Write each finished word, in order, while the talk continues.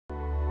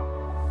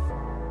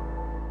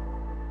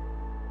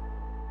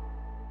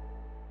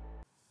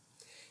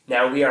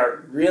Now, we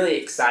are really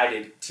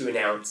excited to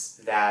announce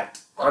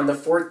that on the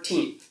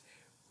 14th,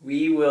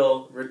 we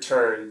will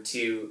return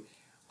to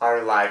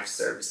our live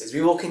services.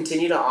 We will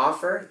continue to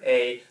offer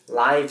a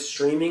live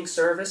streaming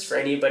service for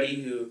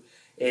anybody who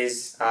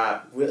is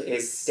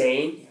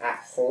staying at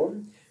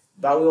home,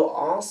 but we will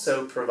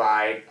also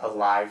provide a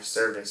live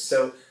service.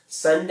 So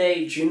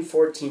Sunday, June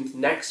 14th,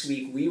 next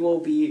week, we will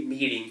be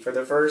meeting for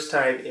the first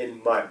time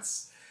in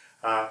months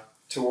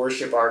to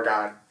worship our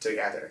God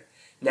together.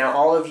 Now,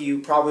 all of you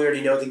probably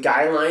already know the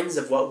guidelines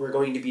of what we're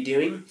going to be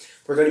doing.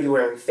 We're going to be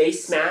wearing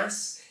face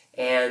masks,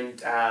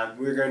 and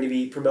we're going to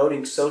be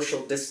promoting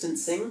social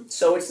distancing.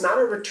 So it's not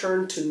a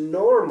return to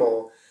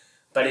normal,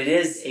 but it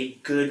is a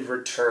good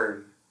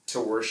return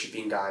to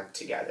worshiping God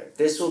together.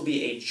 This will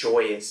be a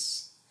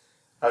joyous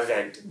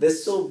event.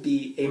 This will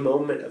be a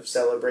moment of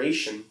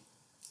celebration.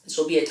 This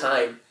will be a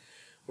time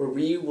where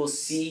we will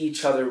see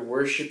each other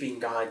worshiping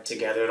God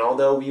together. And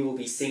although we will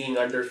be singing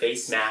under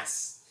face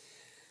masks,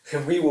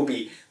 we will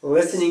be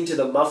listening to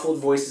the muffled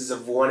voices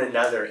of one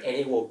another, and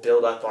it will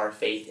build up our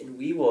faith. And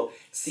we will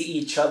see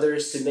each other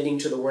submitting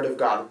to the Word of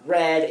God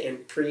read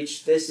and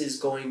preached. This is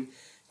going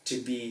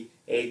to be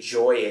a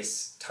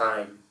joyous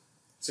time.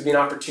 This will be an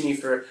opportunity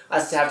for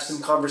us to have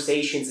some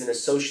conversations in a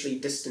socially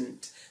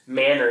distant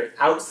manner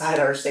outside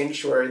our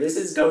sanctuary. This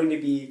is going to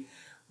be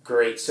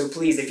great. So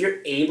please, if you're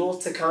able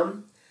to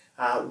come,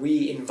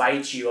 we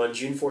invite you on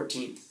June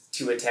 14th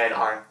to attend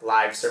our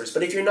live service.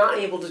 But if you're not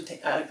able to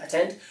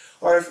attend,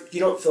 or if you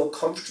don't feel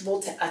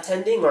comfortable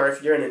attending, or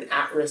if you're in an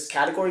at-risk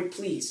category,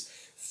 please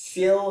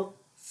feel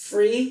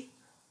free,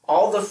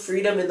 all the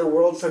freedom in the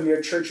world from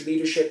your church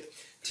leadership,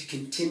 to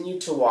continue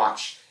to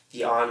watch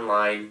the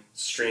online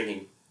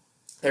streaming.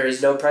 There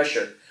is no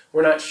pressure.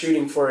 We're not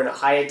shooting for a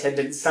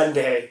high-attendance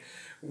Sunday.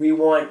 We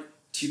want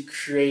to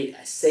create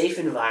a safe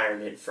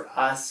environment for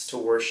us to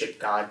worship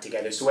God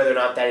together. So whether or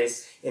not that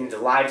is in the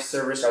live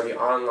service or the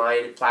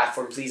online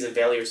platform, please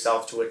avail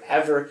yourself to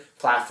whatever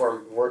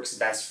platform works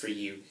best for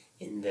you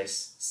in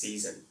this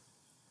season.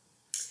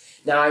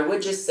 Now, I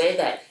would just say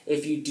that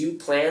if you do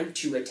plan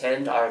to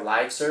attend our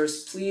live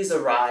service, please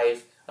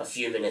arrive a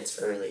few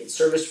minutes early. The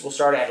service will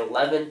start at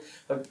 11,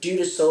 but due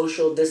to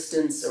social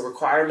distance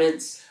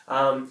requirements,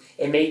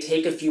 it may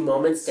take a few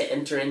moments to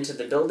enter into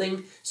the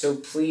building, so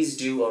please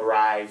do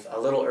arrive a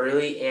little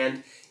early.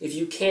 And if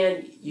you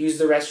can, use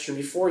the restroom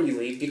before you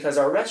leave, because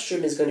our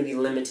restroom is going to be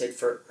limited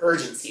for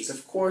urgencies.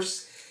 Of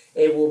course,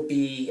 it will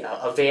be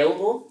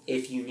available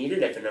if you need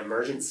it, if an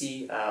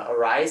emergency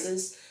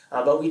arises,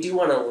 but we do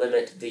want to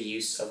limit the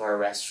use of our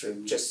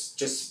restroom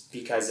just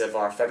because of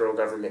our federal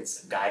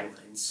government's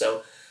guidelines.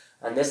 So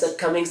on this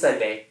upcoming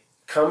Sunday,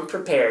 come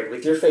prepared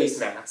with your face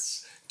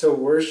masks to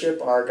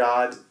worship our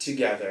God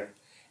together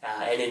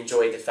and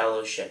enjoy the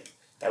fellowship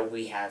that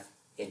we have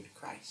in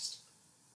Christ.